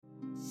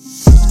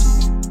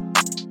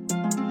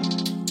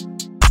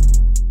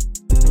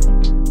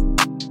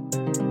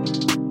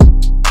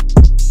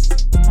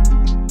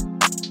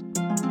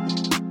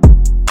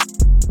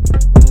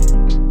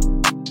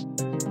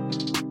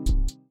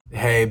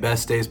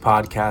Best Days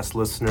podcast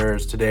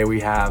listeners. Today we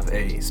have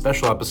a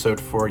special episode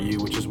for you,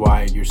 which is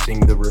why you're seeing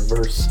the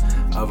reverse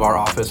of our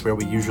office where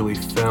we usually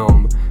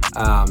film.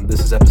 This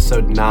is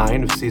episode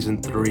 9 of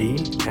season 3,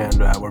 and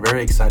we're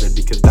very excited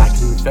because back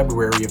in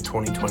February of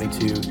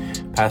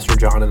 2022, Pastor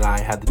John and I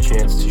had the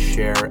chance to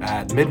share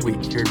at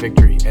Midweek here at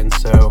Victory. And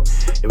so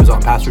it was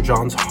on Pastor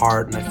John's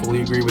heart, and I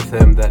fully agree with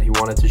him that he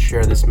wanted to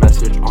share this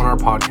message on our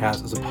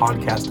podcast as a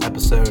podcast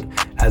episode,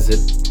 as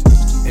it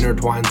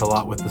intertwines a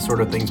lot with the sort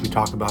of things we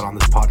talk about on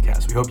this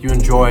podcast. We hope you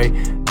enjoy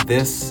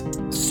this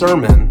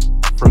sermon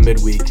from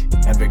Midweek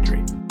at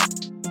Victory.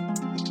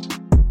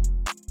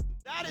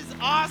 That is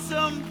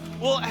awesome.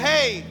 Well,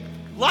 hey,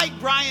 like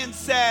Brian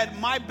said,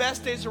 my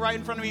best days are right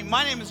in front of me.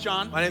 My name is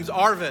John. My name's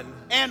Arvin.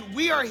 And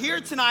we are here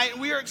tonight,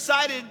 and we are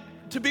excited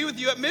to be with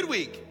you at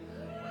Midweek.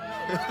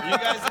 You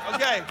guys,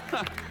 okay.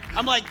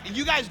 I'm like,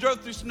 you guys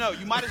drove through snow.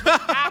 You might as well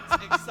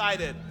act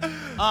excited.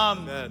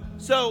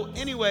 So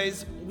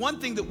anyways, one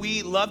thing that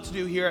we love to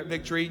do here at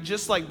Victory,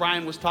 just like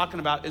Brian was talking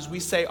about, is we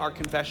say our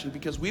confession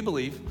because we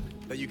believe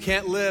that you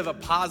can't live a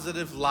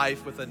positive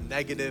life with a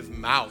negative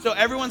mouth. So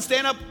everyone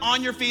stand up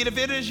on your feet. If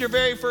it is your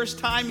very first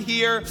time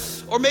here,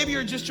 or maybe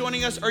you're just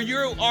joining us, or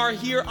you are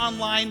here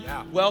online,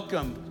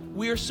 welcome.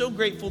 We are so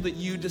grateful that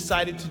you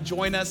decided to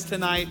join us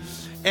tonight.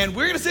 And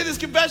we're going to say this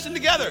confession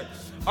together.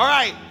 All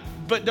right.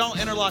 But don't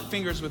interlock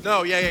fingers with me.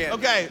 No, yeah.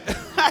 Okay.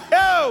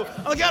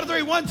 On the count of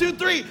 3. 1, 2,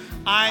 3.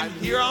 I'm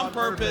here on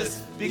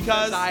purpose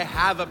because I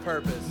have a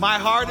purpose. My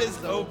heart is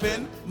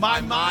open.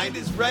 My mind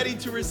is ready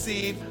to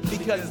receive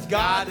because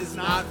God is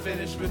not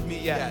finished with me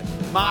yet.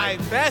 My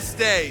best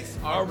days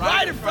are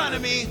right in front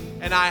of me.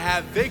 And I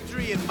have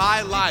victory in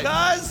my life.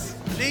 Because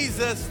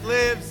Jesus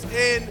lives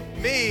in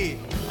me.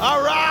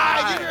 All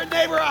right. Give your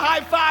neighbor a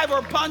high five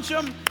or punch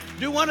him.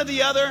 Do one or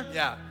the other.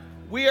 Yeah.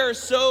 We are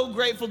so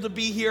grateful to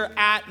be here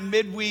at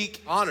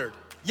Midweek. Honored.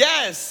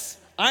 Yes,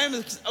 I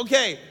am.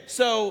 Okay,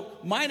 so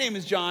my name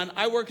is John.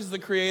 I work as the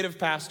creative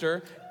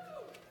pastor.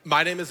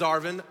 My name is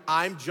Arvin.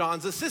 I'm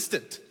John's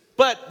assistant.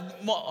 But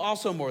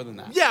also more than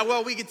that. Yeah,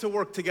 well, we get to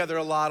work together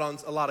a lot on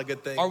a lot of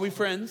good things. Are we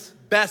friends?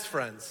 Best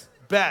friends.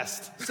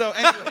 Best. So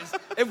anyways,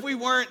 if we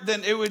weren't,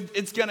 then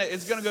it's gonna go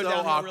so downhill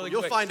awkward. really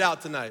quick. You'll find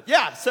out tonight.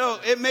 Yeah, so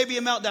it may be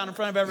a meltdown in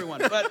front of everyone,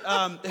 but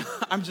I'm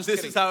just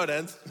kidding. This is how it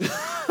ends.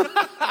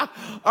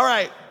 All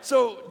right,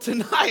 so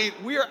tonight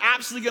we are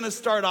actually going to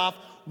start off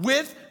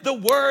with the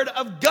Word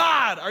of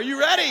God. Are you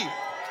ready?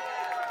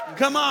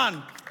 Come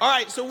on. All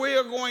right, so we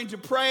are going to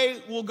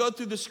pray. We'll go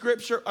through the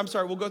scripture.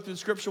 We'll go through the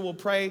scripture. We'll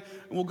pray,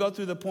 and we'll go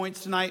through the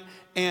points tonight.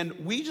 And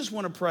we just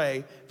want to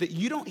pray that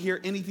you don't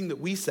hear anything that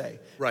we say.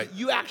 Right. That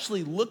you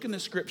actually look in the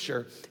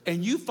scripture,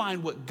 and you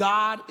find what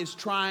God is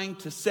trying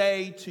to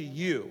say to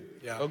you.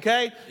 Yeah.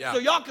 Okay? Yeah. So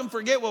y'all can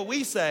forget what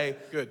we say.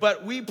 Good.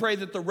 But we pray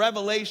that the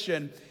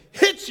revelation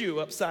hits you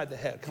upside the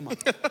head. Come on.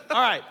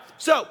 All right.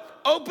 So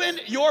open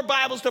your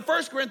Bibles to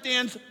 1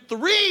 Corinthians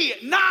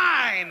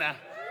 3:9.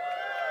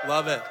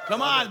 Love it.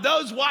 Come on.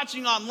 Those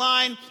watching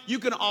online, you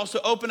can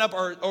also open up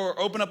or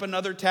open up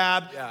another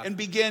tab and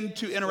begin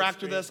to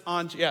interact with us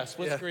on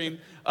split screen.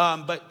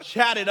 But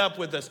chat it up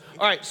with us.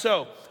 All right.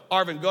 So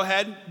Arvin, go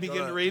ahead.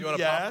 Begin to read. You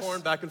want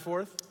popcorn back and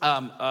forth?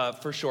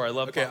 For sure. I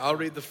love Okay, popcorn. I'll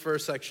read the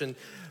first section.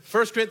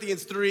 1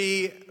 Corinthians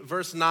 3,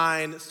 verse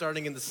 9,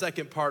 starting in the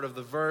second part of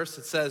the verse,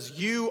 it says,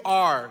 you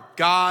are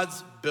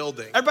God's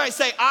building. Everybody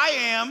say,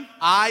 I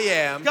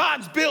am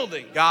God's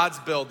building. God's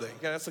building.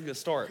 Okay, that's a good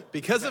start.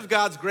 Because of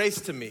God's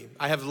grace to me,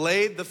 I have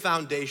laid the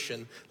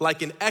foundation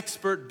like an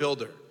expert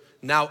builder.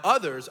 Now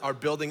others are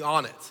building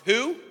on it.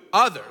 Who?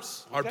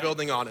 Others are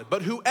building on it.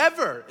 But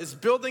whoever is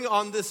building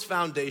on this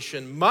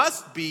foundation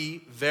must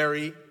be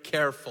very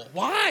careful.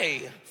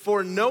 Why?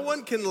 For no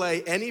one can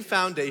lay any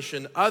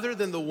foundation other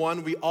than the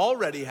one we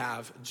already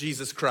have,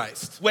 Jesus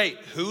Christ. Wait,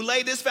 who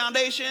laid this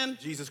foundation?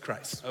 Jesus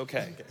Christ.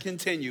 Okay.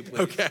 Continue,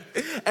 please. Okay.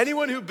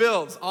 Anyone who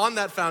builds on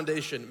that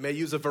foundation may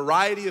use a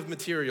variety of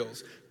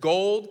materials: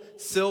 gold,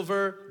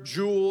 silver,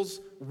 jewels,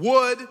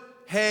 wood,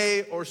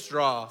 hay, or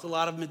straw. It's a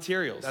lot of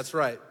materials. That's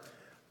right.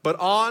 But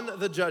on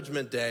the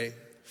judgment day,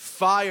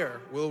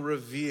 fire will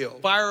reveal.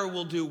 Fire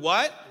will do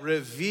what?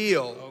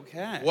 Reveal.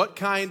 Okay. What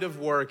kind of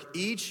work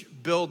each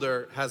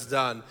builder has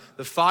done.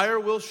 The fire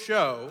will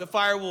show. The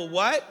fire will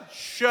what?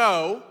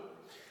 Show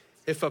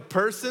if a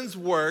person's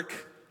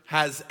work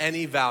has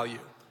any value.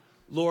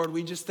 Lord,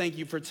 we just thank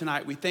you for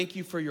tonight. We thank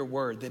you for your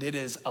word, that it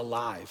is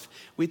alive.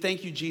 We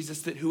thank you,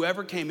 Jesus, that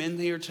whoever came in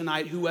here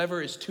tonight,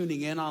 whoever is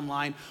tuning in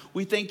online,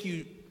 we thank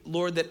you,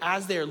 Lord, that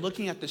as they are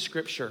looking at the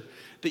scripture,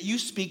 that you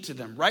speak to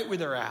them right where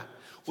they're at,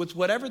 with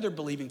whatever they're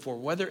believing for,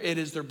 whether it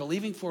is they're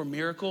believing for a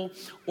miracle,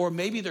 or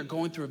maybe they're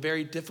going through a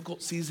very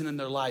difficult season in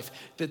their life,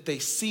 that they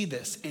see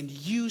this and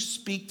you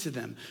speak to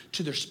them,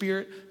 to their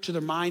spirit, to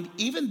their mind,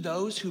 even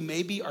those who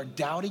maybe are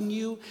doubting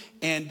you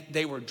and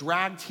they were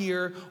dragged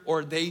here,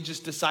 or they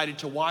just decided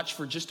to watch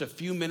for just a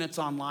few minutes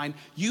online.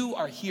 You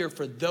are here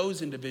for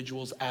those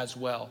individuals as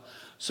well.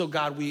 So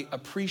God, we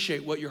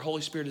appreciate what your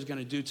Holy Spirit is going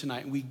to do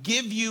tonight. And we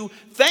give you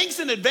thanks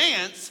in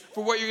advance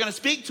for what you're going to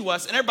speak to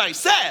us. And everybody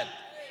said,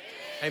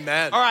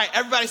 Amen. all right,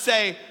 everybody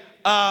say,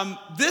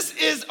 This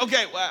is,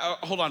 okay,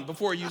 hold on.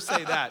 Before you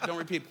say that, don't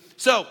repeat.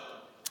 So,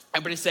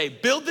 everybody say,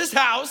 build this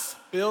house.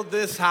 Build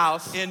this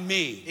house In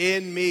me.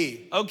 in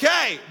me.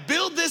 Okay,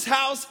 build this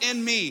house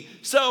in me.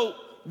 So,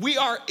 we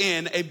are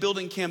in a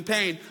building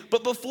campaign,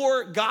 but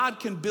before God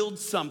can build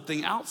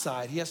something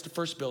outside, he has to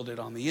first build it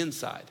on the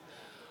inside,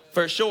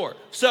 for sure.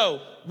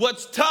 So,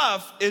 what's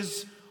tough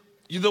is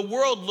the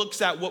world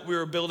looks at what we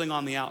were building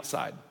on the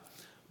outside.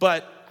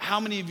 But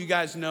how many of you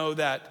guys know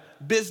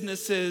that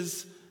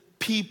businesses,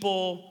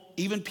 people,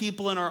 even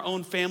people in our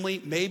own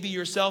family, maybe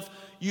yourself,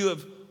 you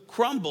have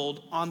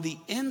crumbled on the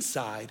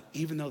inside,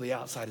 even though the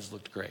outside has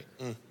looked great.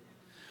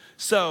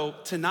 So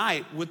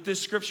tonight, with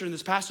this scripture and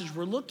this passage,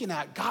 we're looking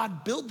at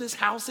God, build this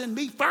house in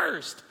me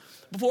first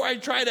before I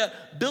try to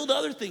build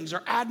other things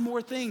or add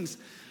more things.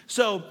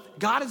 So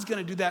God is going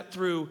to do that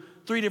through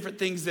three different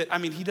things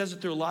he does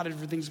it through a lot of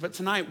different things. But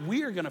tonight,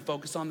 we are going to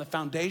focus on the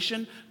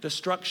foundation, the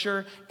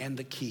structure, and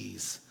the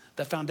keys.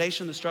 The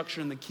foundation, the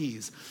structure, and the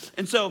keys.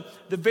 And so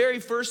the very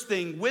first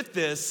thing with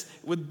this,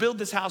 with build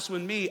this house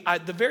with me,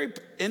 at the very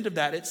end of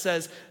that, it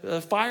says,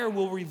 the fire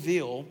will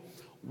reveal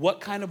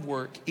what kind of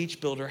work each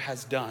builder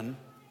has done,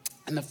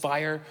 and the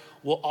fire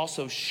will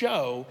also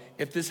show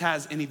if this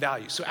has any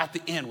value. So at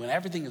the end, when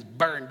everything is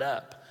burned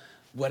up,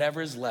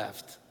 whatever is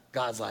left,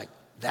 God's like,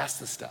 that's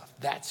the stuff,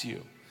 that's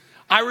you.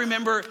 I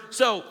remember,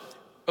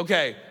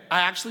 I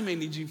actually may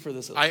need you for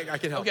this. I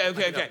can help.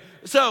 Okay.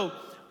 So,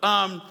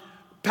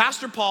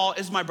 Pastor Paul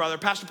is my brother,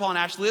 Pastor Paul and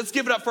Ashley. Let's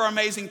give it up for our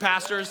amazing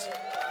pastors.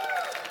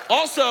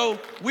 Also,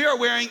 we are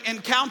wearing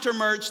Encounter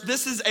merch.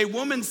 This is a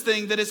woman's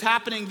thing that is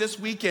happening this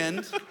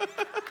weekend,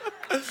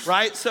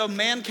 right? So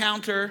Man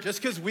Counter.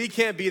 Just because we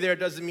can't be there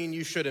doesn't mean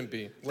you shouldn't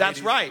be. That's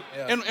Ladies. right.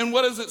 Yeah. And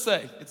what does it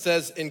say? It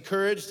says,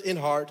 encouraged in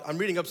heart. I'm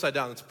reading upside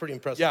down. It's pretty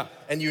impressive. Yeah.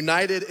 And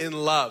united in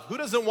love. Who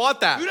doesn't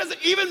want that? Who doesn't?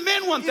 Even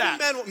men want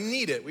that. Even men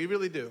need it. We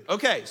really do.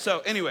 Okay, so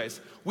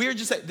anyways, we are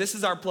just saying, this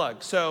is our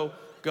plug. So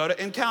go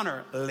to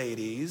Encounter,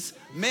 ladies,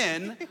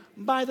 men,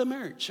 buy the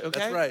merch, okay?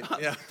 That's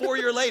right, yeah. For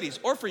your ladies,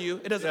 or for you,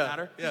 it doesn't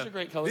matter. These are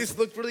great colors. These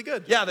look really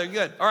good. Yeah, they're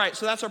good. All right,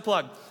 so that's our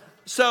plug.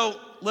 So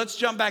let's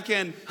jump back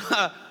in.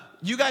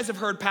 You guys have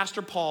heard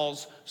Pastor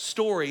Paul's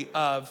story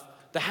of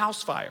the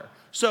house fire.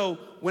 So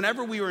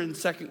whenever we were in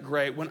second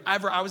grade,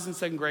 whenever I was in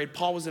second grade,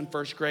 Paul was in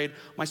first grade,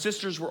 my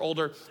sisters were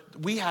older,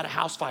 we had a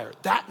house fire.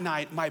 That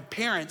night, my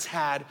parents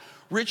had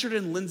Richard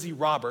and Lindsay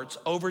Roberts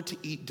over to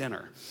eat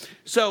dinner.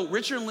 So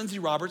Richard and Lindsay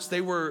Roberts,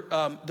 they were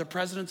the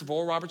presidents of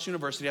Oral Roberts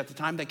University at the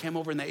time. They came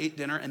over and they ate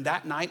dinner. And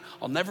that night,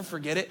 I'll never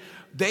forget it,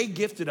 they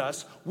gifted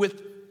us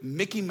with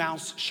Mickey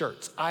Mouse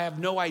shirts. I have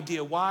no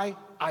idea why.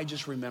 I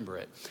just remember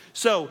it.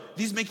 So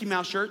these Mickey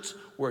Mouse shirts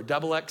were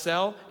double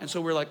XL. And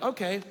so we're like,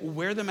 okay, we'll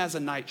wear them as a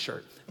night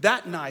shirt.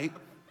 That night,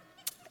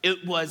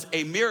 it was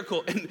a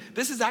miracle. And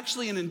this is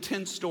actually an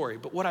intense story.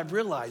 But what I've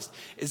realized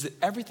is that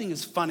everything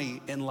is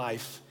funny in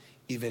life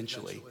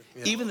eventually.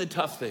 Yeah. Even the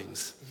tough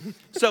things.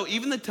 So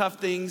even the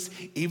tough things,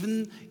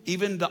 even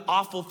the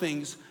awful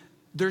things,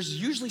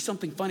 there's usually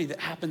something funny that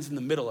happens in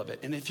the middle of it.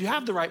 And if you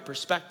have the right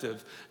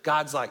perspective,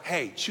 God's like,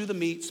 hey, chew the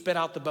meat, spit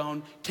out the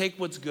bone, take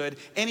what's good.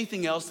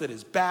 Anything else that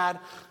is bad,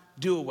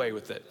 do away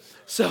with it.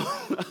 So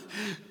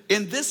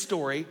in this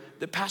story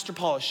that Pastor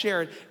Paul has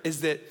shared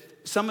is that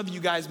some of you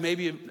guys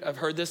maybe have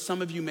heard this,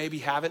 some of you maybe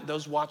haven't,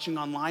 those watching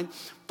online,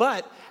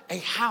 but a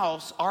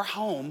house, our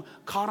home,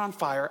 caught on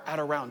fire at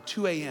around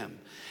 2 a.m.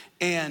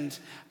 And,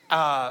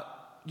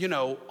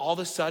 all of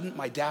a sudden,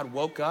 my dad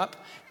woke up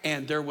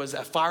and there was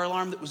a fire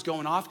alarm that was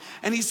going off.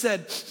 And he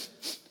said,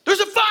 there's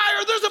a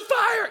fire, there's a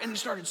fire. And he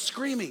started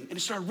screaming and he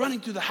started running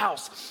through the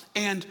house.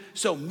 And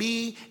so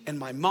me and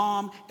my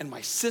mom and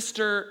my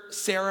sister,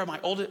 Sarah, my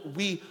oldest,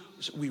 we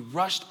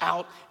rushed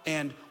out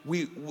and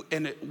we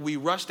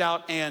rushed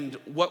out, and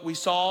what we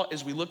saw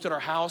is we looked at our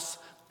house,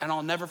 and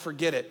I'll never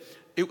forget it.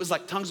 It was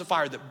like tongues of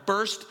fire that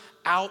burst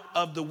out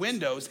of the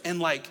windows, and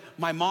like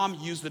my mom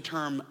used the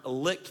term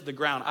licked the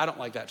ground. I don't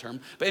like that term.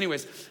 But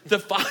anyways, the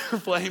fire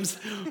flames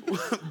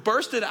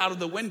bursted out of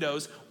the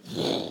windows.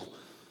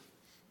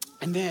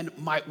 And then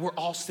we're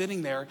all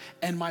sitting there,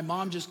 and my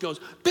mom just goes,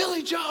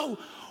 Billy Joe,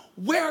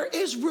 where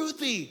is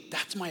Ruthie?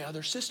 That's my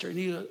other sister. And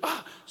he goes,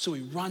 So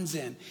he runs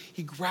in.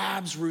 He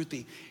grabs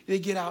Ruthie. They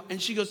get out,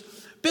 and she goes,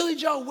 Billy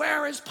Joe,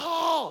 where is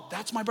Paul?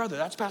 That's my brother.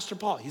 That's Pastor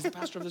Paul. He's the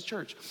pastor of this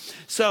church.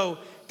 So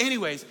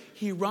anyways,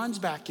 he runs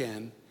back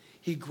in.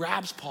 He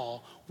grabs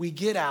Paul. We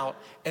get out,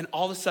 and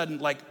all of a sudden,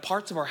 like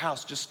parts of our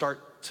house just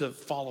start to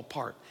fall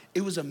apart.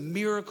 It was a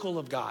miracle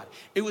of God.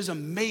 It was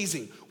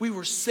amazing. We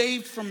were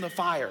saved from the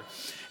fire.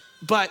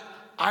 But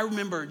I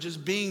remember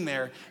just being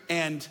there,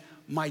 and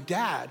my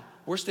dad,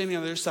 we're standing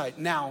on the other side.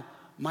 Now,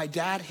 my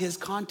dad, his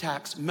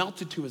contacts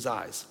melted to his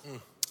eyes.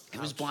 He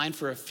was blind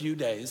for a few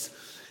days.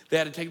 They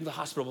had to take him to the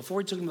hospital. Before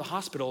we took him to the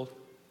hospital,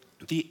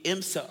 the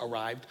IMSA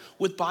arrived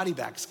with body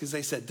bags because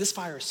they said, this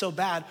fire is so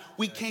bad,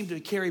 we came to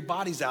carry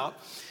bodies out.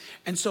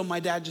 And so my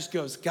dad just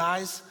goes,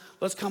 guys,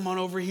 let's come on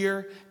over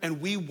here.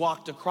 And we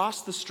walked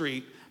across the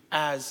street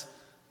as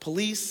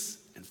police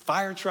and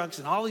fire trucks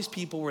and all these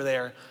people were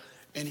there.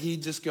 And he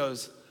just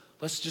goes,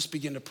 let's just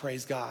begin to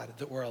praise God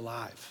that we're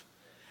alive.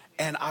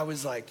 And I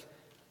was like,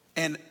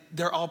 and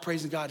they're all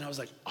praising God. And I was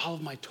like, all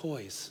of my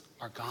toys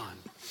are gone.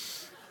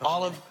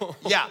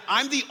 Yeah,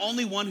 I'm the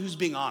only one who's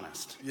being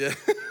honest. Yeah.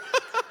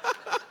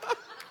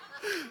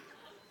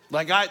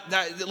 Like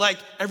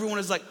everyone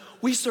is like,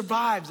 we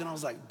survived. And I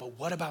was like, but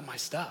what about my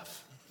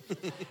stuff?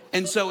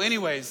 And so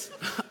anyways,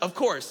 of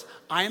course,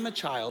 I am a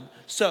child,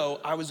 so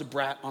I was a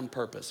brat on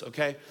purpose,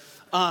 okay?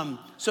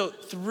 So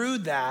through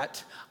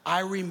that,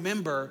 I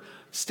remember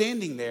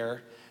standing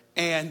there,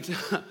 and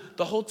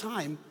the whole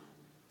time,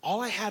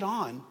 all I had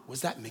on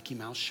was that Mickey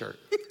Mouse shirt.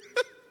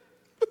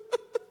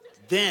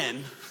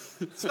 Then,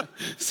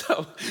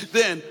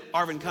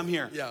 Arvin, come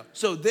here. Yeah.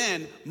 So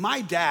then,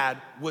 my dad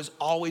was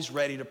always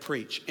ready to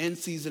preach in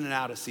season and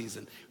out of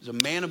season. He was a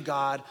man of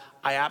God.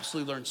 I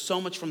absolutely learned so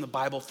much from the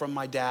Bible from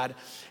my dad.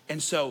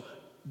 And so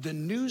the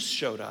news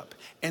showed up,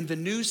 and the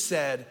news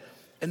said,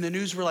 and the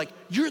news were like,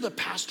 you're the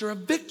pastor of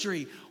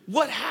Victory.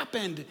 What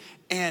happened?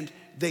 And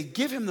they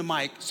give him the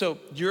mic. So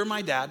you're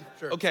my dad.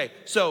 Sure. Okay,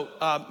 so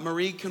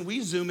Marie, can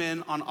we zoom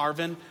in on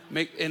Arvin?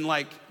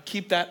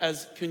 Keep that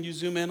as, can you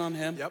zoom in on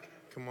him? Yep.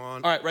 Come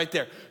on. All right, right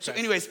there. So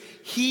anyways,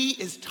 he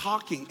is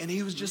talking, and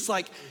he was just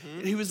like,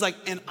 and he was like,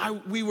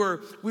 we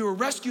were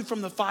rescued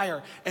from the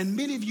fire, and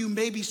many of you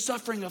may be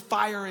suffering a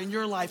fire in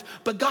your life,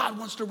 but God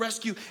wants to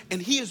rescue.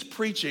 And he is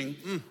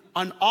preaching,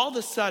 and all of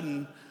a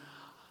sudden,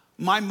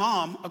 my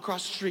mom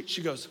across the street,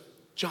 she goes,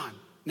 John,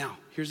 now,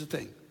 here's the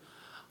thing.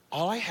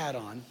 All I had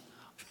on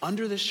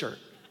under this shirt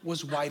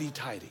was whitey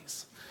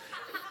tighties.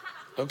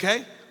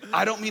 Okay?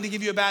 I don't mean to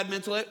give you a bad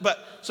mental, but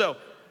so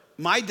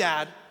my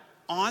dad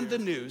on the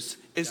news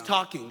is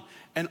talking,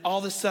 and all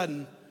of a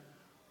sudden,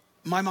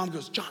 my mom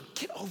goes, John,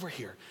 get over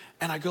here.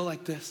 And I go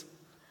like this.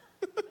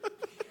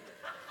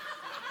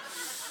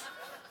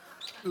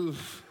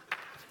 Oof.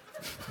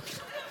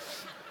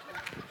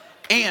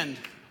 And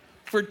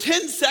for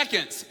 10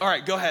 seconds, all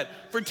right, go ahead.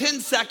 For 10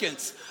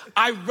 seconds,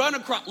 I run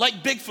across,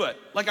 like Bigfoot,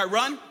 like I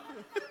run,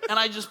 and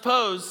I just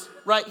pose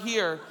right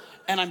here,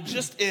 and I'm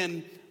just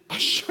in a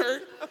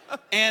shirt,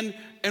 and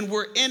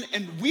we're in,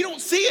 and we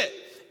don't see it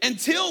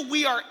until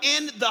we are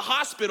in the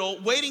hospital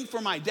waiting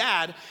for my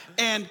dad,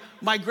 and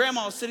my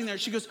grandma is sitting there,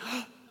 she goes,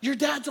 oh, your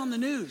dad's on the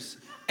news.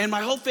 And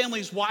my whole family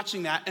is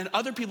watching that, and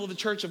other people of the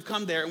church have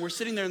come there, and we're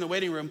sitting there in the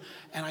waiting room,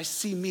 and I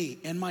see me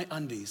in my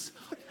undies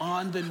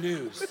on the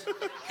news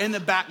in the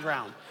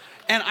background.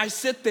 And I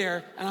sit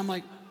there, and I'm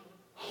like,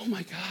 oh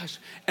my gosh.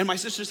 And my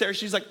sister Sarah,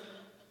 she's like,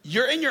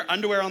 you're in your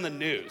underwear on the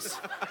news.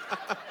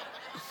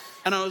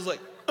 And I was like,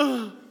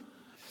 ugh.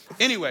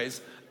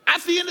 Anyways,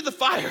 at the end of the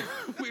fire,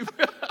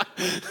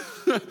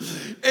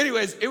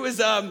 anyways, it was,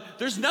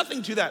 there's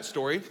nothing to that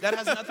story. That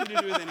has nothing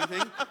to do with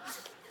anything.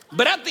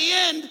 But at the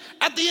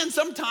end,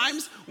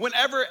 sometimes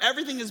whenever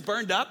everything is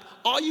burned up,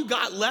 all you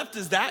got left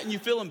is that, and you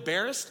feel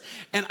embarrassed.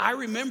 And I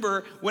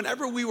remember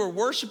whenever we were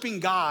worshiping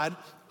God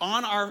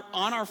on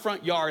our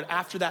front yard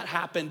after that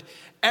happened,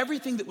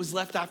 everything that was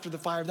left after the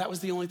fire, that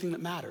was the only thing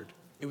that mattered.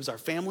 It was our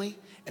family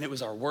and it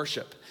was our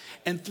worship.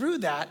 And through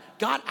that,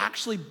 God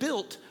actually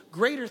built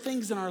greater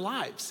things in our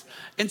lives.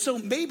 And so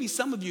maybe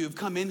some of you have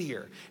come in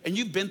here and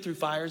you've been through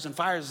fires, and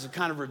fires have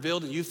kind of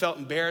revealed, and you felt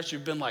embarrassed.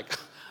 You've been like,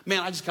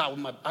 man, I just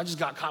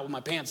got caught with my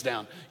pants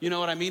down. You know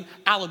what I mean?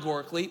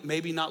 Allegorically,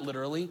 maybe not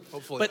literally.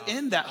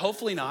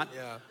 Hopefully not.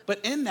 Yeah.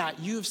 But in that,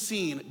 you've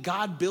seen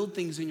God build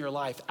things in your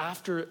life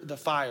after the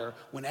fire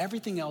when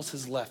everything else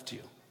has left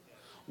you.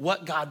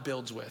 What God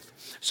builds with.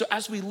 So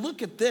as we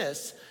look at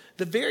this,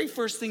 the very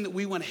first thing that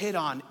we want to hit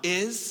on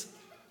is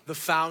the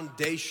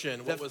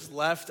foundation. What was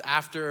left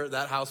after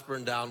that house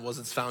burned down was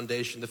its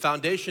foundation. The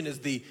foundation is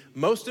the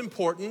most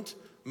important,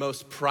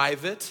 most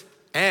private,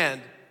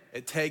 and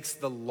it takes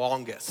the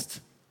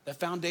longest. The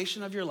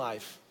foundation of your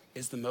life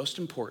is the most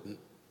important,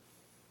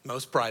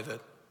 most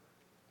private,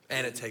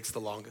 and it takes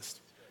the longest.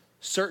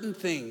 Certain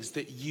things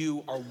that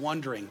you are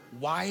wondering,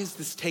 why is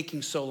this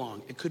taking so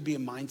long? It could be a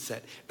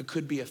mindset. It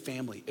could be a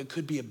family. It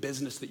could be a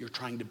business that you're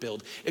trying to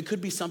build. It could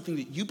be something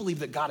that you believe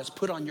that God has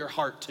put on your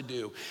heart to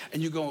do.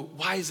 And you go,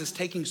 why is this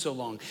taking so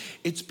long?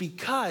 It's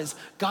because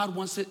God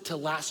wants it to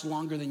last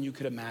longer than you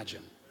could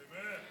imagine.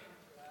 Amen.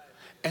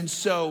 And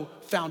so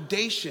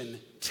foundation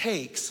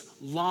takes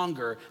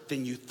longer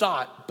than you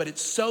thought, but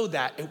it's so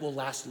that it will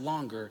last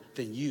longer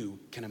than you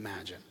can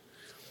imagine.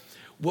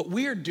 What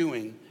we're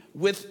doing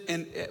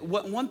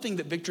one thing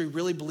that Victory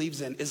really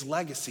believes in is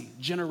legacy,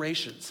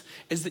 generations,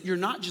 is that you're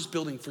not just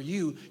building for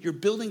you, you're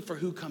building for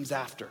who comes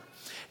after.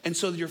 And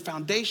so your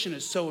foundation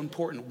is so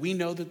important. We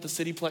know that the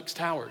Cityplex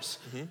towers,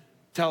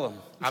 tell them.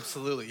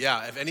 Absolutely,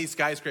 yeah. If any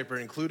skyscraper,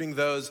 including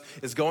those,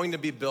 is going to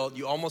be built,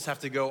 you almost have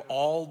to go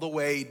all the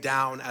way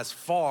down as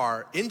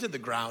far into the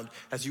ground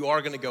as you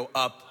are going to go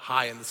up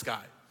high in the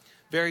sky.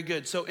 Very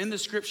good. So in the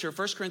scripture,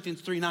 1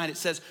 Corinthians 3:9, it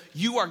says,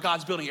 you are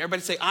God's building.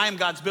 Everybody say, I am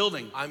God's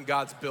building. I'm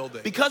God's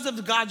building. Because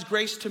of God's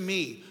grace to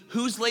me,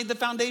 who's laid the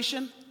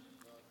foundation?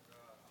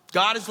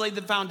 God has laid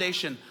the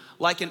foundation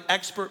like an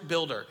expert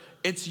builder.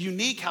 It's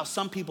unique how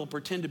some people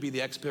pretend to be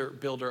the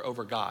expert builder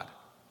over God.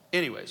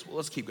 Anyways, well,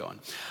 let's keep going.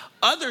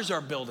 Others are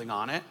building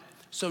on it,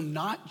 so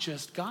not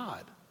just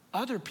God.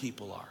 Other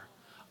people are.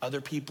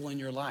 Other people in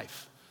your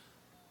life.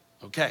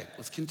 Okay,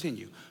 let's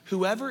continue.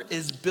 Whoever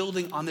is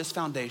building on this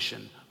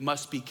foundation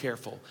must be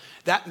careful.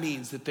 That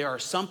means that there are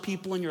some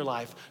people in your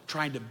life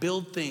trying to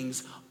build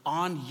things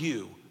on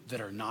you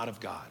that are not of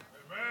God.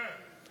 Amen.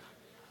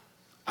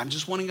 I'm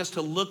just wanting us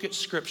to look at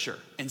scripture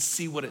and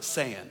see what it's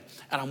saying.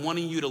 And I'm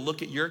wanting you to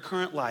look at your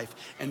current life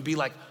and be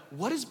like,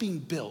 what is being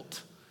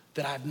built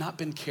that I've not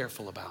been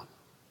careful about?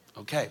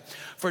 Okay,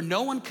 for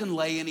no one can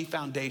lay any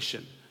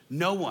foundation.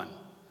 No one.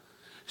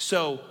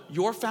 So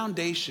your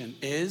foundation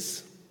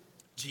is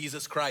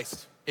Jesus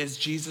Christ. Is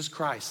Jesus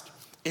Christ.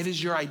 It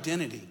is your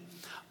identity,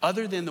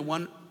 other than the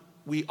one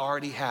we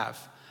already have.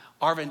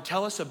 Arvin,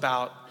 tell us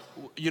about,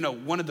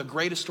 one of the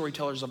greatest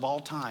storytellers of all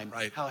time,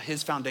 right, how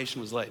his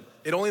foundation was laid.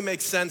 It only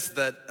makes sense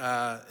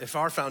that if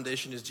our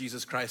foundation is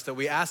Jesus Christ, that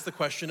we ask the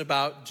question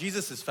about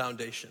Jesus's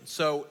foundation.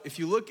 So if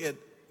you look at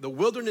the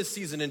wilderness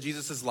season in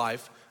Jesus's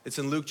life, it's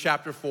in Luke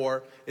chapter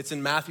 4, it's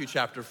in Matthew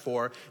chapter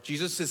 4.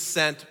 Jesus is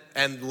sent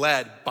and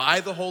led by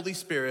the Holy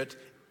Spirit.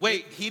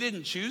 Wait, he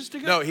didn't choose to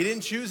go? No, he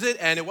didn't choose it,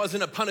 and it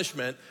wasn't a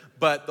punishment,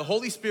 but the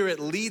Holy Spirit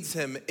leads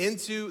him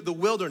into the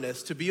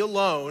wilderness to be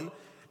alone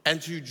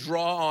and to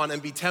draw on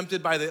and be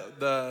tempted by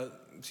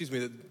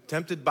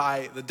tempted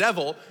by the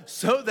devil,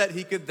 so that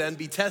he could then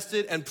be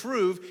tested and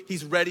prove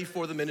he's ready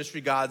for the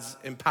ministry God's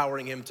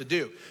empowering him to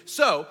do.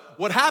 So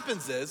what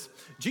happens is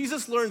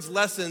Jesus learns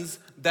lessons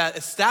that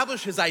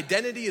establish his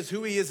identity as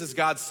who he is as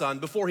God's son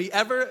before he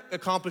ever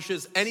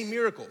accomplishes any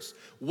miracles.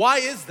 Why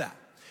is that?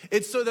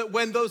 It's so that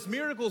when those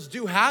miracles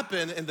do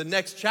happen in the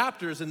next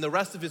chapters in the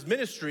rest of his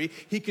ministry,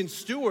 he can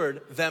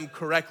steward them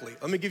correctly.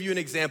 Let me give you an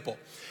example.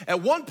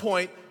 At one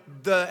point,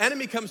 the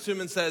enemy comes to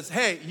him and says,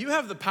 hey, you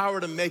have the power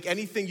to make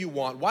anything you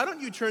want. Why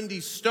don't you turn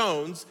these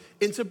stones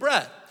into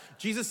bread?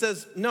 Jesus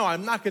says, no,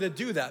 I'm not gonna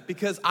do that,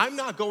 because I'm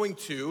not going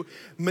to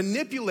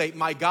manipulate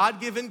my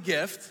God-given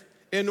gift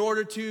in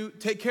order to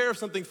take care of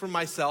something for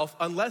myself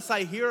unless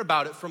I hear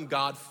about it from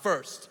God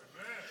first.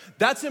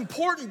 That's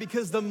important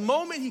because the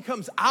moment he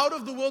comes out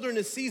of the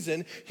wilderness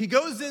season, he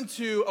goes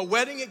into a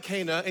wedding at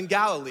Cana in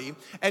Galilee,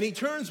 and he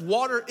turns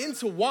water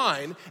into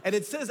wine. And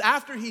it says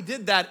after he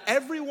did that,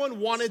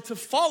 everyone wanted to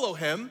follow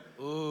him.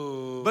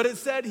 Ooh. But it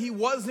said he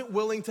wasn't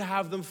willing to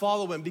have them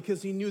follow him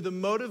because he knew the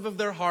motive of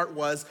their heart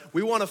was,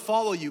 we want to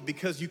follow you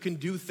because you can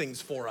do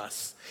things for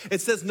us.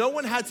 It says no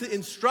one had to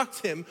instruct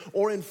him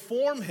or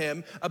inform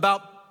him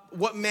about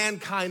what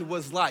mankind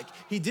was like.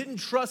 He didn't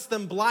trust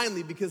them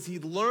blindly because he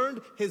learned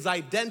his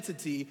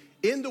identity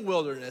in the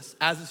wilderness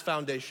as his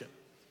foundation.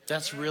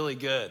 That's really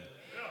good.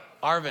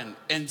 Arvin,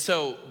 and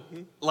so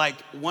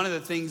one of the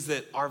things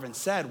that Arvin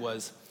said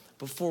was,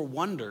 before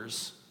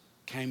wonders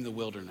came the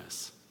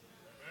wilderness.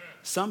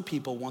 Some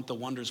people want the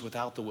wonders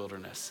without the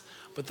wilderness.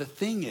 But the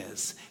thing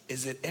is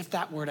that if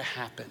that were to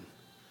happen,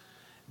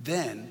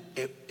 then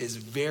it is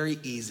very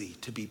easy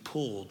to be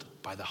pulled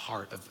by the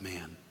heart of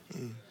man.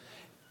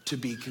 To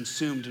be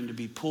consumed and to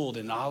be pulled,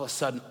 and all of a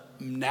sudden,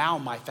 now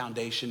my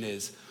foundation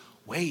is,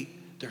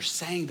 wait, they're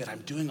saying that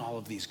I'm doing all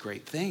of these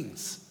great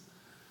things.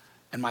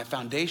 And my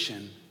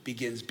foundation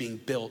begins being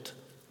built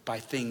by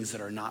things that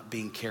are not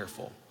being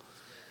careful.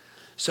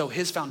 So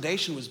his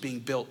foundation was being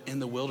built in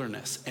the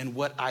wilderness. And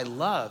what I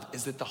love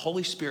is that the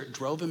Holy Spirit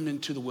drove him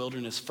into the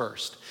wilderness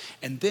first.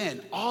 And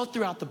then all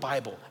throughout the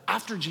Bible,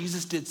 after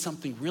Jesus did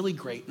something really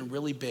great and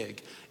really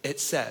big, it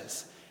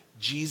says,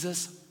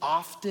 Jesus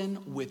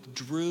often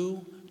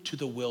withdrew to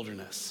the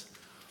wilderness.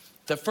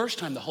 The first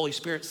time the Holy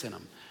Spirit sent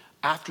him.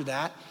 After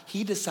that,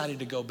 he decided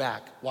to go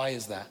back. Why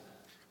is that?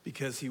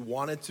 Because he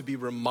wanted to be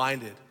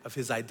reminded of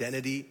his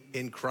identity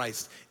in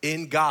Christ,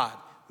 in God,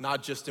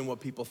 not just in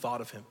what people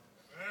thought of him.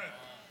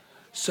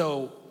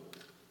 So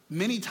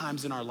many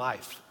times in our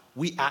life,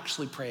 we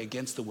actually pray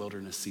against the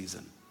wilderness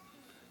season,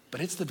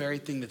 but it's the very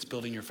thing that's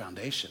building your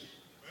foundation.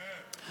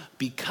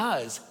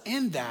 Because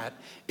in that,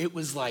 it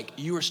was like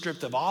you were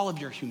stripped of all of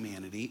your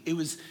humanity. It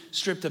was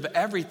stripped of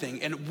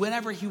everything. And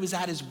whenever he was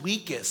at his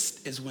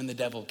weakest is when the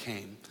devil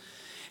came.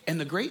 And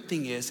the great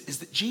thing is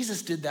that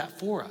Jesus did that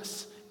for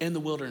us in the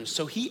wilderness.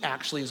 So he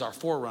actually is our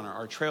forerunner,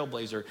 our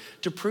trailblazer,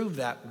 to prove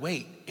that,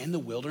 wait, in the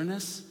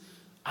wilderness,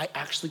 I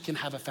actually can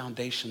have a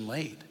foundation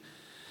laid.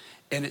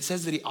 And it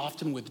says that he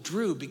often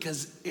withdrew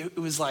because it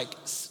was like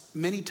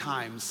many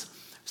times,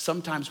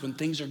 sometimes when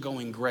things are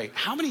going great.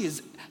 How many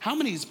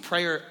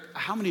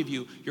of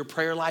you, your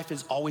prayer life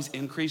is always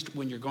increased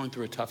when you're going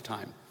through a tough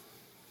time?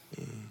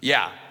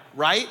 Yeah,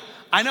 right?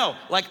 I know,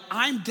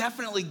 I'm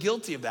definitely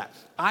guilty of that.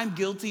 I'm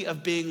guilty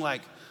of being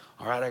like,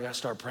 all right, I gotta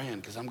start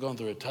praying because I'm going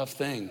through a tough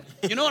thing.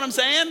 You know what I'm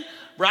saying,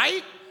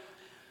 right?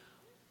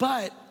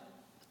 But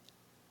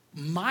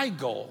my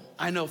goal,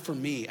 I know for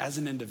me as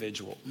an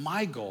individual,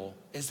 my goal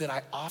is that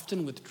I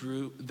often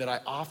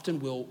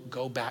will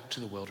go back to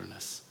the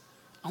wilderness.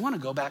 I want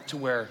to go back to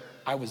where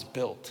I was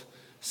built.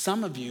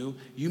 Some of you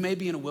may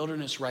be in a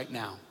wilderness right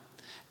now.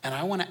 And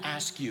I want to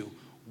ask you,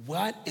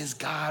 what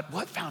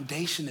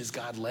foundation is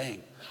God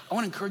laying? I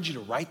want to encourage you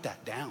to write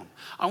that down.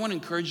 I want to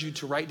encourage you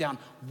to write down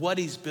what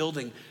he's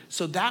building.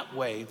 So that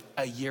way,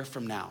 a year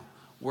from now,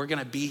 we're going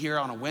to be here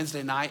on a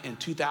Wednesday night in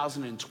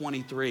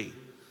 2023.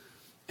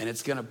 and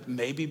it's gonna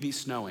maybe be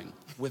snowing.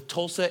 With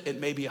Tulsa, it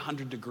may be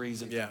 100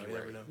 degrees in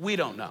February. We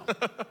don't know.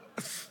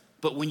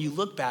 But when you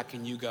look back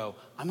and you go,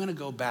 I'm gonna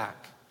go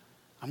back,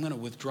 I'm gonna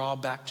withdraw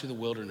back to the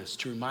wilderness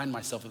to remind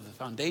myself of the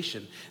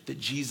foundation that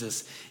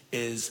Jesus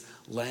is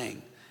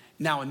laying.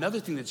 Now, another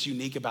thing that's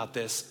unique about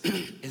this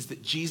is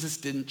that Jesus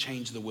didn't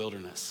change the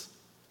wilderness.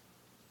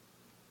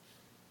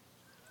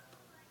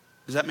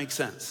 Does that make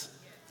sense?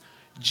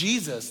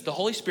 Jesus, the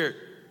Holy Spirit,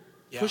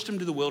 pushed him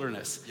to the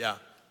wilderness. Yeah.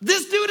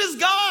 This dude is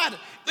God.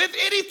 If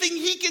anything,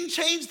 he can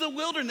change the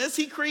wilderness.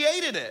 He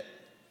created it.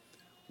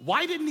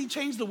 Why didn't he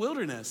change the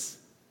wilderness?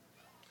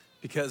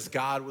 Because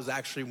God was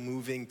actually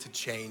moving to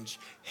change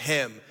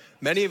him.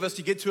 Many of us,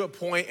 you get to a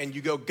point and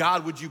you go,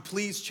 God, would you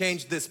please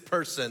change this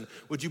person?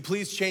 Would you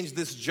please change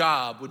this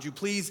job? Would you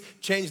please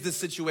change this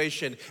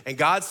situation? And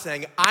God's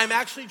saying, I'm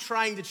actually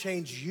trying to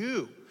change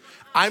you.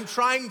 I'm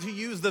trying to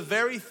use the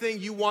very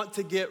thing you want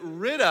to get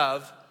rid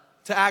of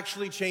to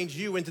actually change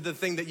you into the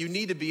thing that you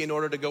need to be in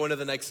order to go into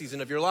the next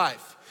season of your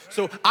life.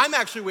 So I'm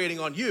actually waiting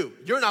on you.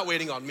 You're not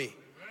waiting on me.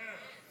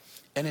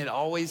 And it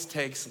always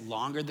takes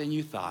longer than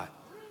you thought.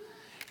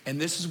 And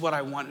this is what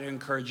I want to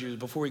encourage you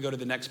before we go to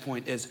the next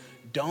point is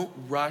don't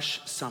rush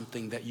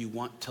something that you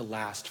want to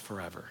last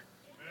forever.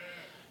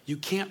 You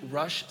can't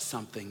rush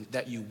something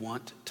that you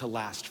want to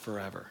last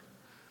forever.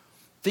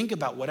 Think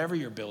about whatever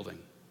you're building.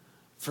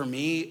 For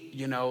me,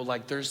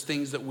 like there's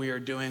things that we are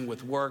doing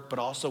with work, but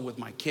also with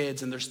my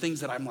kids. And there's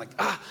things that I'm like,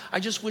 I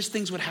just wish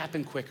things would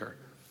happen quicker.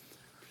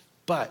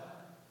 But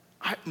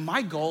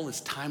my goal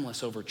is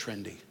timeless over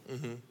trendy.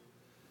 Mm-hmm.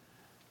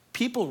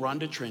 People run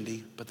to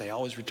trendy, but they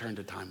always return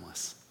to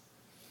timeless.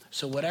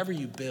 So whatever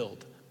you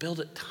build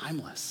it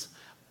timeless.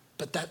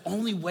 But that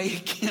only way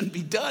it can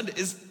be done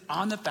is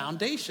on the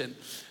foundation.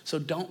 So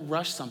don't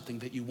rush something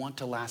that you want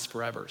to last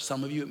forever.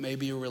 Some of you, it may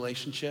be a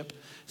relationship.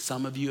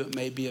 Some of you, it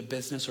may be a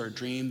business or a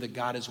dream that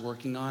God is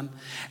working on.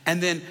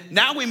 And then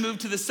now we move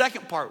to the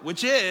second part,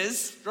 which is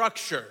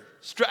structure.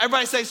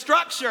 Everybody say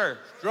structure.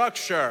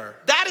 Structure.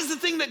 That is the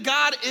thing that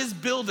God is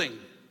building.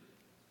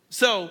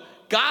 So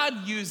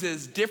God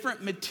uses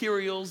different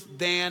materials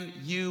than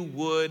you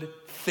would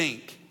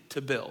think to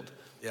build.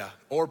 Yeah,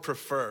 or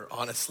prefer,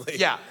 honestly.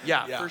 Yeah,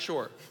 for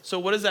sure. So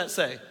what does that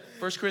say?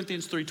 1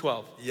 Corinthians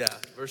 3:12. Yeah,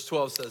 verse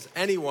 12 says,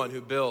 anyone who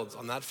builds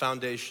on that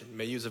foundation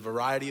may use a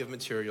variety of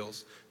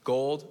materials,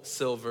 gold,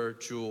 silver,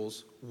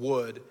 jewels,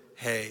 wood,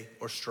 hay,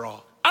 or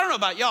straw. I don't know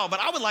about y'all, but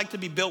I would like to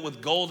be built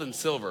with gold and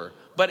silver.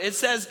 But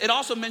it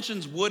also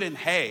mentions wood and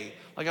hay.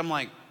 I'm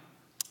like,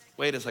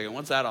 wait a second,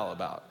 what's that all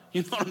about?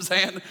 You know what I'm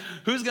saying?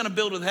 Who's gonna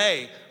build with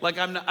hay?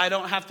 I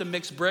don't have to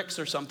mix bricks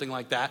or something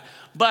like that.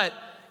 But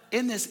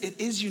in this, it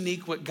is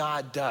unique what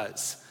God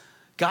does.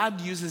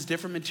 God uses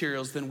different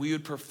materials than we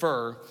would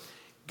prefer.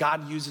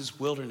 God uses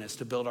wilderness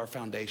to build our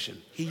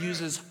foundation. He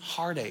uses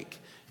heartache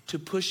to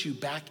push you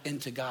back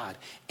into God.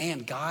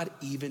 And God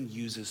even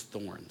uses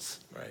thorns.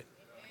 Right.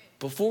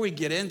 Before we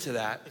get into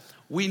that,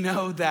 we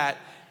know that,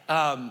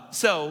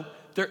 so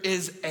there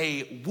is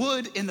a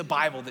wood in the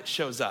Bible that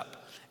shows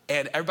up.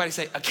 And everybody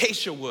say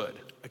acacia wood.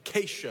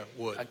 Acacia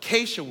wood.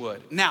 Acacia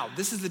wood. Now,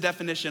 this is the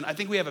definition. I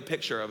think we have a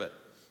picture of it.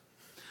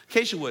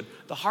 Acacia wood,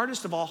 the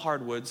hardest of all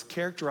hardwoods,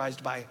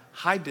 characterized by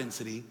high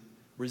density,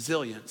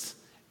 resilience.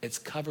 It's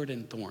covered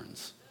in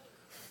thorns.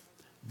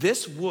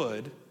 This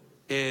wood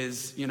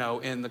is,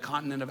 in the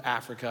continent of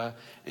Africa,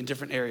 in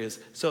different areas.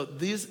 So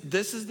this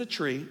is the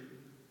tree.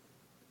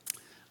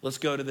 Let's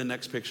go to the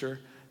next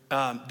picture.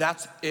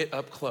 That's it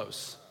up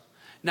close.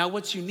 Now,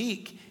 what's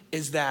unique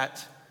is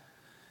that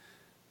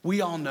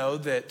we all know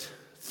that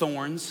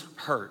thorns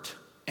hurt,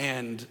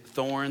 and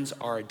thorns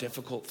are a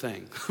difficult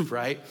thing,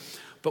 right?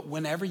 But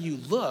whenever you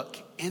look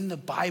in the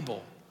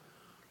Bible,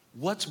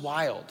 what's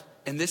wild,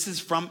 and this is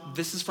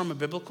from a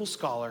biblical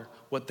scholar,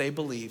 what they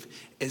believe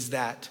is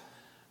that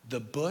the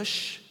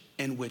bush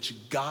in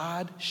which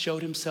God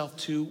showed himself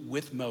to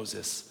with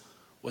Moses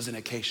was an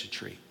acacia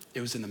tree. It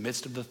was in the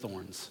midst of the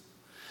thorns.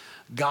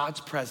 God's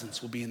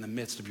presence will be in the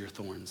midst of your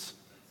thorns.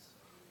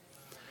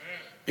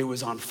 It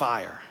was on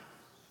fire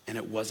and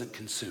it wasn't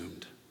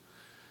consumed.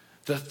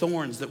 The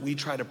thorns that we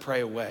try to pray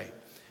away,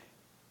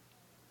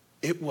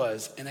 it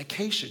was an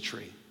acacia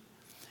tree.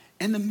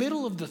 In the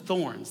middle of the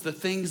thorns, the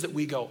things that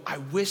we go, I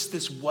wish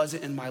this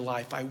wasn't in my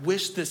life. I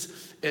wish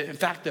this, in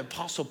fact, the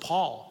Apostle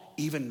Paul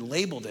even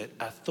labeled it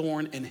a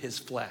thorn in his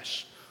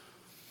flesh.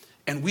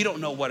 And we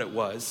don't know what it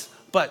was,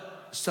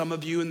 but some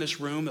of you in this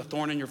room, a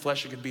thorn in your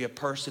flesh, it could be a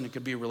person, it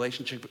could be a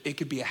relationship, it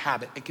could be a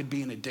habit, it could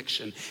be an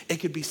addiction. It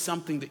could be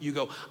something that you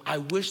go, I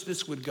wish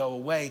this would go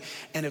away.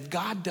 And if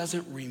God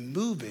doesn't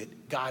remove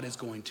it, God is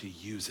going to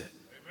use it.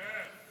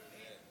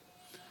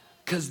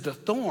 Because the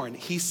thorn,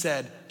 he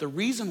said, the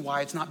reason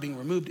why it's not being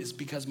removed is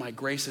because my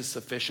grace is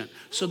sufficient.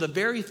 So the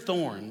very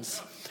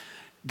thorns,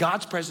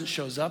 God's presence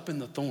shows up in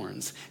the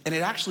thorns, and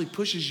it actually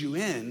pushes you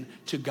in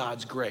to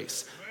God's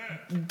grace.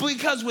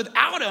 Because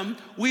without him,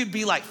 we'd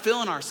be like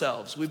filling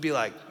ourselves. We'd be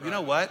like, you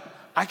know what?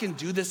 I can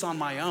do this on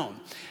my own.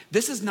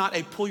 This is not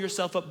a pull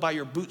yourself up by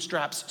your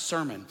bootstraps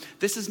sermon.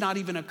 This is not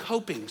even a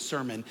coping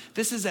sermon.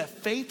 This is a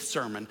faith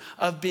sermon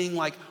of being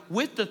like,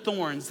 with the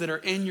thorns that are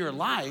in your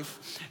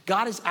life,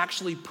 God is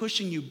actually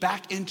pushing you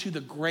back into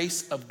the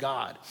grace of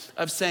God,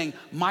 of saying,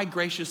 my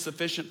grace is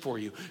sufficient for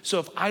you. So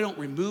if I don't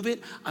remove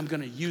it, I'm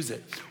gonna use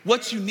it.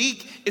 What's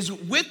unique is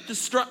with the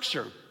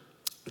structure,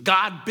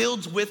 God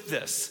builds with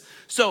this.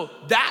 So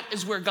that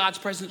is where God's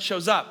presence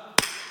shows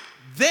up.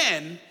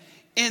 Then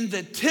in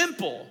the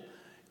temple,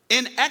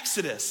 in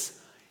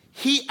Exodus,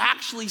 he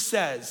actually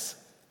says,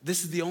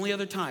 this is the only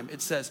other time,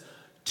 it says,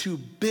 to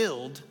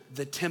build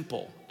the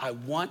temple, I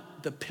want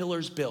the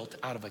pillars built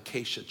out of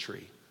acacia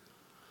tree.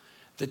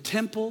 The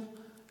temple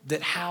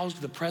that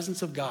housed the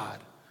presence of God,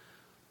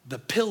 the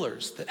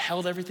pillars that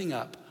held everything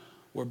up,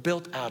 were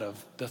built out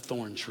of the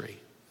thorn tree.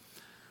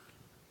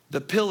 The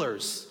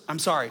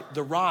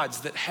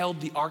rods that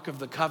held the Ark of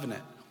the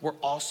Covenant were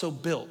also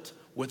built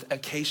with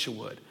acacia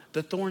wood,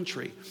 the thorn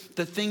tree.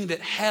 The thing that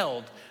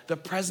held the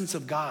presence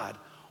of God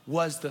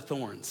was the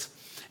thorns.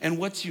 And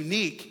what's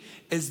unique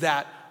is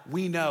that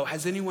we know,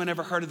 has anyone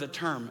ever heard of the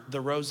term, the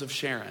Rose of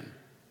Sharon?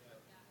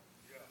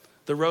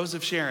 The Rose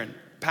of Sharon,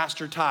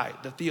 Pastor Ty,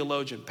 the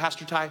theologian.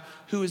 Pastor Ty,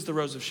 who is the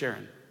Rose of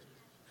Sharon?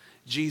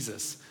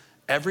 Jesus.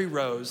 Every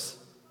rose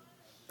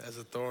has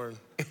a thorn.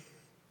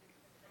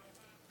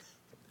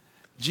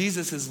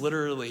 Jesus is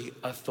literally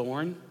a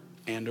thorn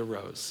and a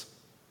rose.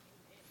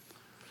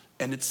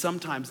 And it's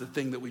sometimes the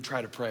thing that we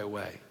try to pray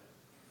away.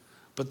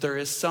 But there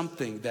is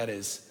something that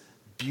is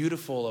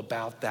beautiful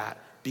about that,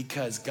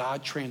 because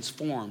God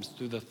transforms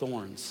through the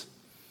thorns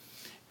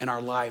in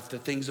our life, the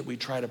things that we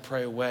try to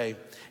pray away.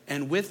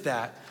 And with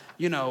that,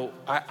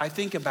 I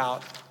think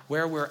about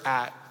where we're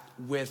at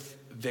with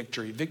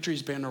Victory.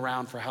 Victory's been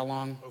around for how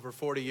long? Over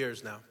 40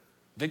 years now.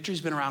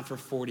 Victory's been around for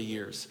 40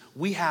 years.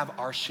 We have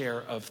our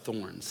share of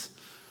thorns.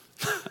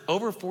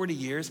 Over 40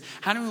 years,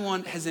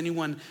 has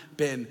anyone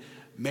been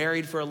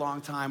married for a long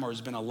time, or has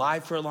been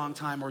alive for a long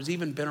time, or has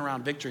even been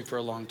around Victory for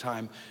a long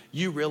time?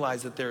 You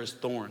realize that there's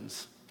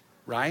thorns,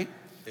 right?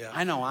 Yeah.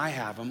 I know I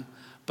have them,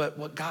 but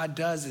what God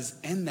does is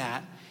in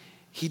that,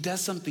 he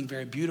does something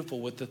very beautiful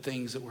with the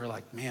things that we're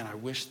like, man, I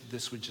wish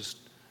this would just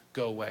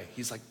go away.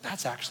 He's like,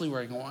 that's actually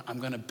where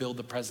I'm gonna build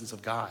the presence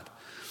of God.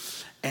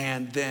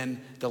 And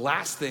then the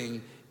last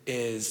thing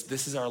is,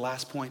 this is our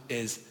last point,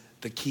 is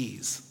the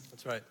keys.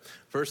 That's right.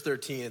 Verse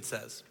 13, it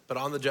says, but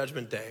on the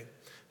judgment day,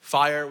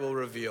 fire will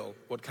reveal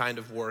what kind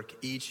of work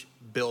each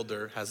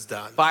builder has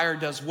done. Fire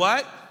does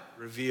what?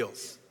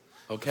 Reveals.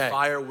 Okay.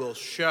 Fire will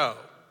show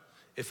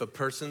if a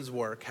person's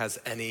work has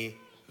any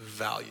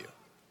value.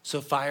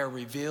 So fire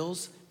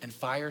reveals and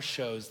fire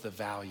shows the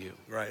value.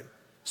 Right.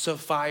 So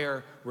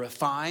fire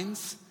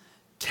refines,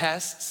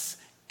 tests,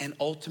 and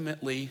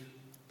ultimately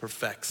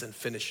perfects and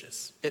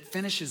finishes. It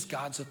finishes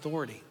God's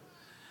authority.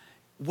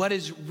 What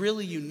is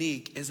really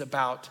unique is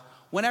about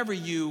whenever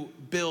you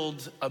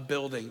build a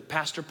building,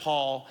 Pastor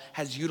Paul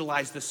has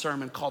utilized this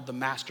sermon called the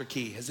Master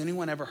Key. Has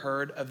anyone ever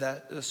heard of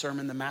the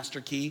sermon, the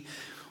Master Key?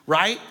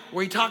 Right?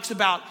 Where he talks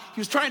about, he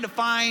was trying to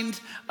find,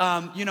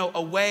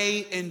 a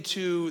way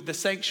into the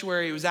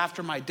sanctuary. It was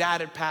after my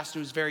dad had passed,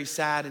 and he was very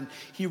sad, and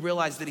he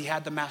realized that he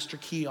had the Master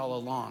Key all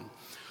along.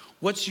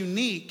 What's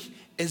unique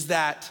is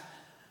that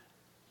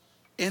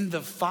in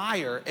the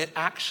fire,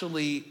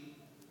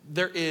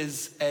 there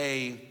is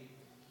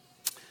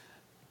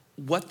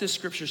what the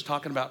scripture's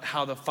talking about,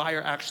 how the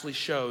fire actually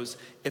shows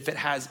if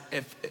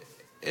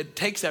it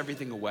takes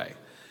everything away.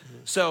 Mm-hmm.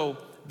 So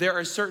there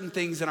are certain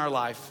things in our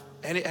life,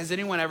 and has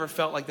anyone ever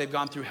felt like they've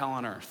gone through hell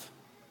on earth?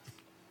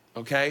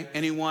 Okay,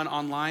 anyone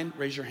online,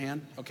 raise your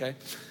hand, okay?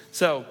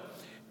 So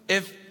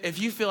if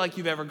you feel like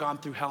you've ever gone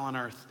through hell on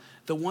earth,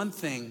 the one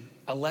thing,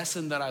 a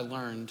lesson that I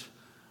learned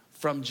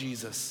from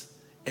Jesus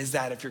is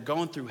that if you're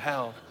going through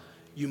hell,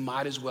 you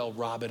might as well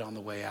rob it on the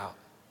way out.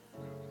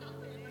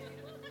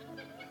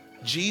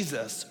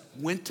 Jesus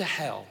went to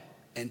hell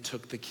and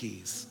took the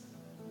keys.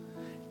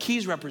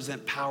 Keys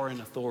represent power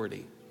and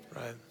authority.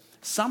 Right.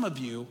 Some of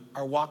you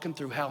are walking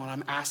through hell, and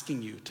I'm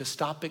asking you to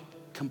stop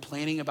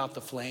complaining about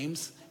the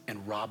flames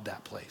and rob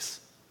that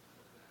place.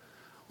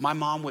 My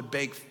mom would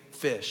bake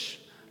fish,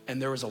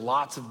 and there was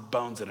lots of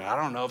bones in it.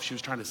 I don't know if she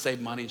was trying to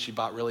save money and she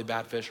bought really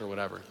bad fish or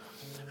whatever.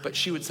 But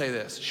she would say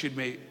this. She'd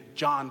make,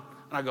 John,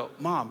 and I go,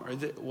 Mom,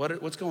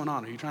 what's going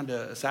on? Are you trying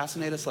to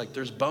assassinate us? Like,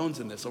 there's bones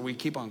in this, or we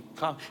keep on.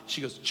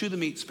 She goes, chew the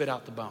meat, spit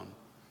out the bone.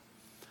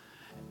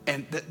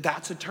 And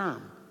that's a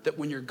term that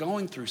when you're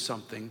going through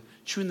something,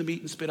 chewing the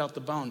meat and spit out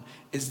the bone,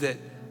 is that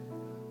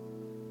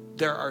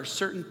there are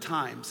certain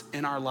times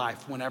in our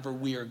life whenever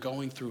we are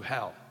going through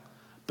hell.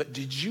 But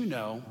did you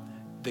know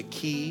the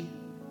key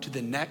to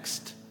the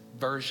next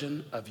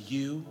version of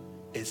you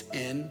is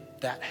in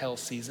that hell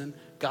season?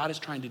 God is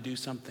trying to do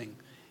something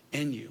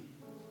in you.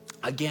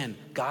 Again,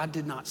 God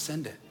did not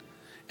send it.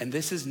 And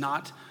this is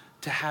not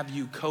to have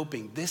you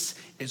coping. This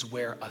is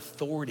where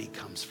authority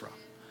comes from.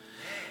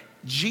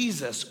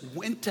 Jesus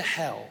went to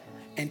hell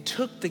and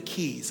took the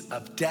keys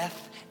of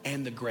death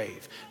and the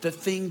grave, the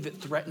thing that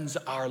threatens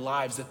our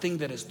lives, the thing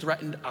that has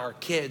threatened our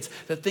kids,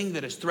 the thing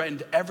that has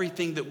threatened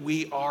everything that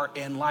we are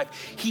in life.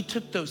 He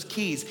took those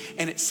keys,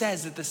 and it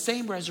says that the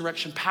same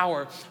resurrection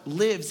power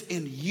lives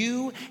in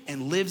you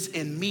and lives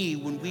in me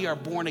when we are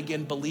born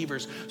again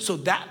believers. So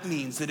that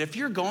means that if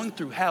you're going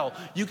through hell,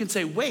 you can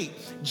say, wait,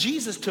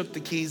 Jesus took the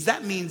keys.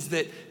 That means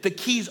that the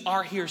keys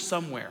are here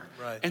somewhere.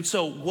 Right. And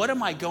so what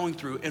am I going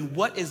through, and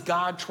what is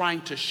God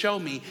trying to show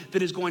me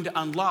that is going to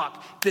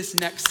unlock this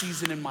next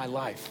season in my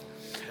life?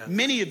 Yeah.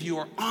 Many of you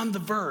are on the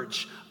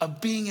verge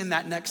of being in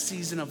that next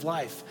season of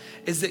life,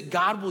 is that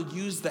God will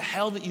use the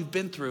hell that you've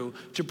been through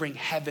to bring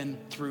heaven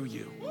through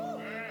you.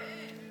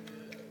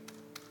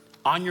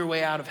 On your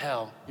way out of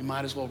hell, you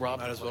might as well rob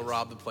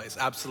the place.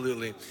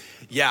 Absolutely.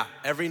 Yeah,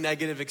 every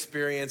negative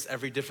experience,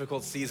 every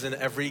difficult season,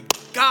 every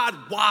God,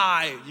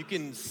 why? You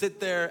can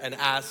sit there and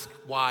ask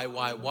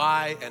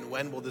why, and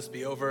when will this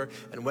be over,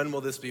 and when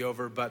will this be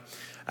over? But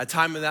a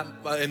time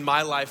in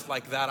my life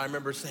like that, I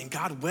remember saying,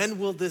 God, when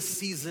will this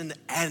season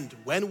end?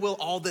 When will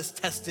all this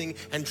testing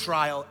and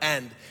trial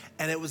end?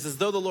 And it was as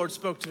though the Lord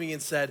spoke to me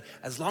and said,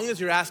 as long as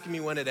you're asking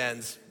me when it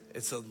ends,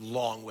 it's a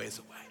long ways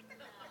away.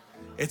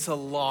 It's a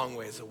long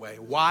ways away.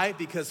 Why?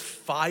 Because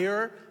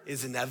fire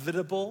is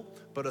inevitable,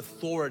 but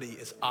authority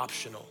is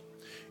optional.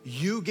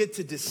 You get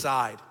to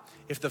decide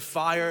if the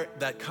fire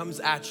that comes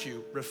at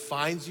you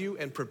refines you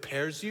and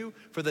prepares you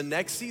for the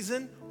next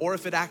season, or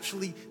if it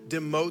actually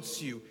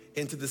demotes you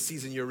into the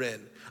season you're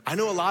in. I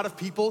know a lot of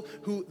people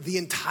who the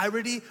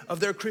entirety of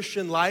their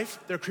Christian life,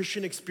 their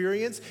Christian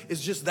experience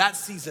is just that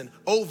season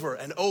over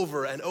and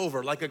over and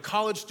over, like a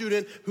college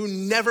student who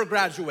never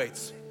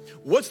graduates.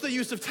 What's the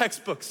use of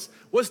textbooks?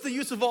 What's the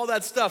use of all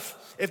that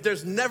stuff if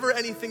there's never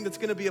anything that's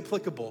gonna be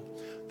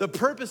applicable? The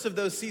purpose of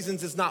those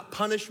seasons is not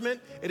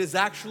punishment, it is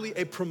actually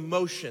a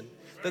promotion.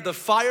 That the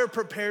fire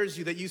prepares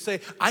you, that you say,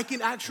 I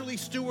can actually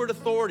steward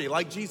authority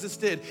like Jesus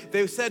did.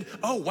 They said,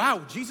 oh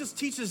wow, Jesus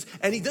teaches,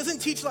 and he doesn't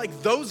teach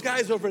like those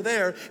guys over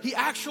there. He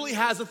actually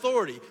has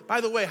authority.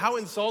 By the way, how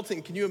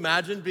insulting. Can you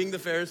imagine being the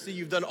Pharisee?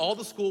 You've done all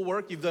the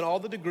schoolwork, you've done all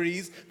the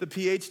degrees, the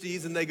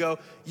PhDs, and they go,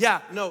 yeah,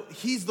 no,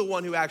 he's the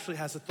one who actually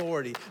has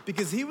authority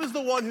because he was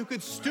the one who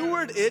could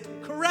steward it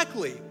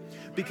correctly.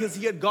 Because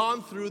he had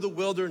gone through the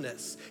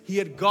wilderness. He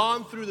had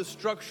gone through the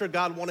structure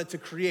God wanted to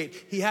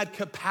create. He had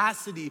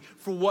capacity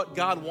for what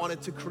God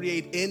wanted to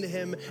create in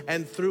him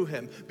and through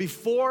him.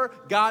 Before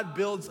God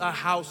builds a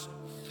house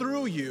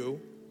through you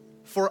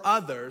for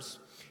others,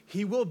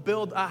 he will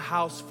build a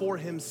house for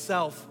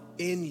himself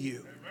in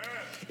you.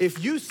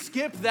 If you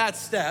skip that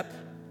step,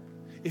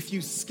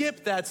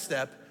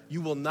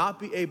 you will not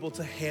be able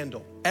to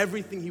handle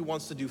everything he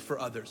wants to do for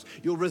others.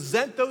 You'll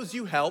resent those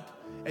you help,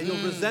 and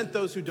you'll resent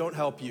those who don't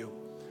help you.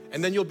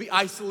 And then you'll be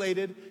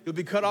isolated, you'll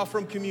be cut off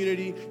from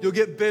community, you'll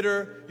get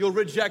bitter, you'll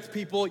reject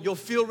people, you'll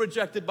feel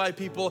rejected by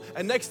people,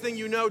 and next thing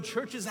you know,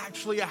 church is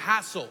actually a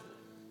hassle.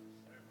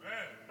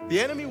 Amen. The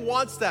enemy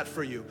wants that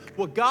for you.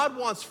 What God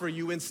wants for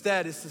you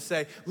instead is to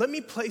say, let me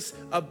place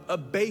a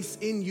base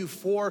in you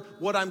for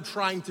what I'm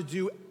trying to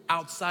do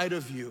outside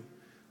of you.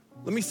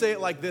 Let me say it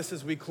like this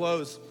as we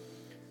close.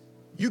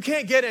 You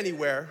can't get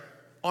anywhere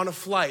on a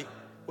flight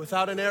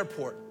without an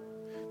airport.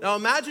 Now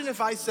imagine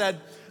if I said,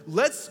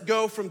 let's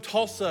go from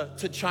Tulsa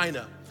to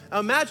China. Now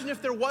imagine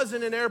if there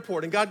wasn't an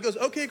airport and God goes,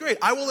 okay, great,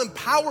 I will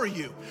empower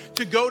you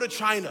to go to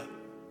China.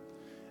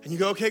 And you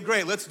go, okay,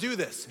 great, let's do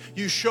this.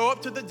 You show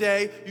up to the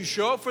day, you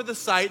show up for the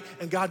site,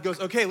 and God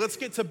goes, okay, let's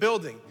get to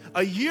building.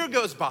 A year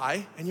goes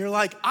by, and you're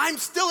like, I'm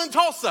still in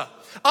Tulsa.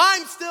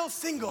 I'm still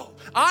single.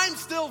 I'm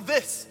still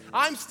this.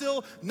 I'm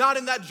still not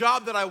in that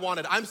job that I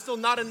wanted. I'm still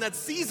not in that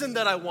season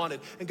that I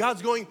wanted. And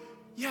God's going,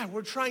 yeah,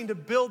 we're trying to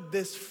build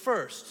this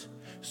first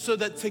so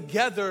that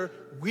together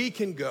we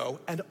can go,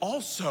 and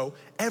also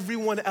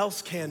everyone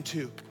else can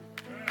too.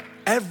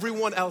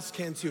 Everyone else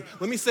can too.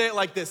 Let me say it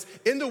like this.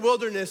 In the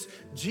wilderness,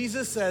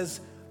 Jesus says,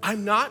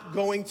 I'm not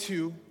going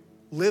to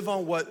live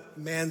on what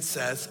man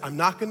says. I'm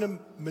not going to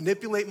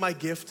manipulate my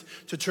gift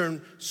to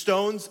turn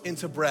stones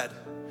into bread.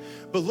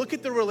 But look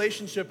at the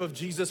relationship of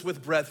Jesus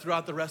with bread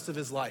throughout the rest of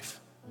his life.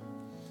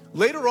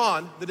 Later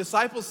on, the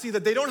disciples see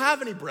that they don't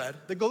have any bread.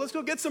 They go, let's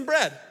go get some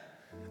bread.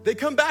 They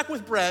come back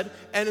with bread,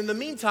 and in the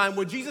meantime,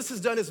 what Jesus has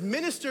done is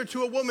minister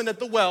to a woman at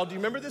the well. Do you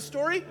remember this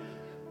story?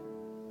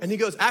 And he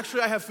goes,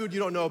 actually, I have food you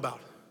don't know about.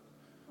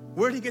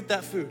 Where did he get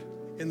that food?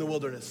 In the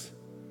wilderness.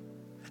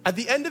 At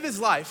the end of his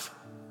life,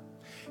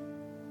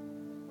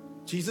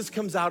 Jesus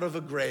comes out of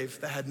a grave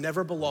that had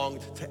never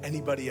belonged to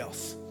anybody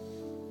else.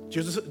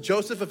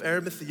 Joseph of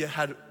Arimathea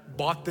had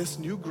bought this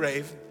new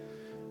grave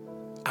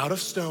out of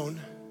stone,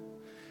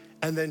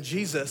 and then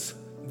Jesus,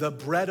 the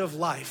bread of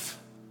life,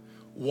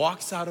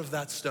 walks out of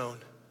that stone.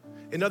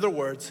 In other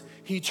words,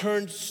 he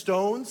turned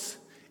stones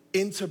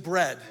into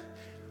bread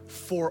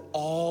for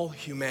all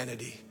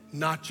humanity,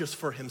 not just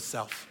for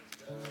himself.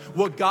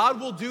 What God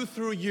will do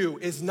through you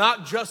is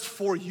not just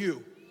for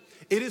you.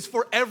 It is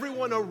for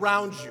everyone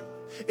around you.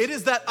 It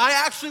is that I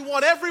actually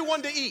want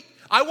everyone to eat.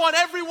 I want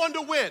everyone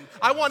to win.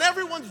 I want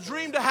everyone's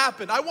dream to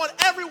happen. I want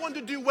everyone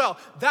to do well.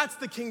 That's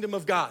the kingdom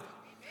of God.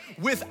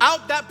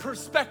 Without that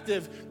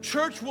perspective,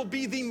 church will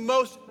be the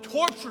most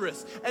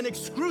torturous and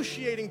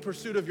excruciating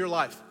pursuit of your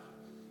life.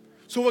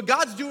 So what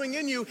God's doing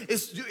in you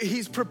is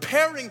he's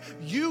preparing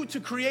you to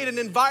create an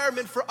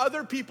environment for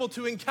other people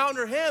to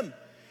encounter him.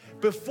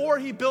 Before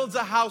he builds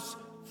a house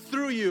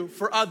through you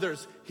for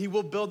others, he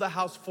will build a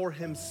house for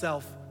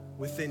himself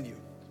within you.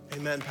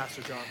 Amen,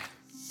 Pastor John.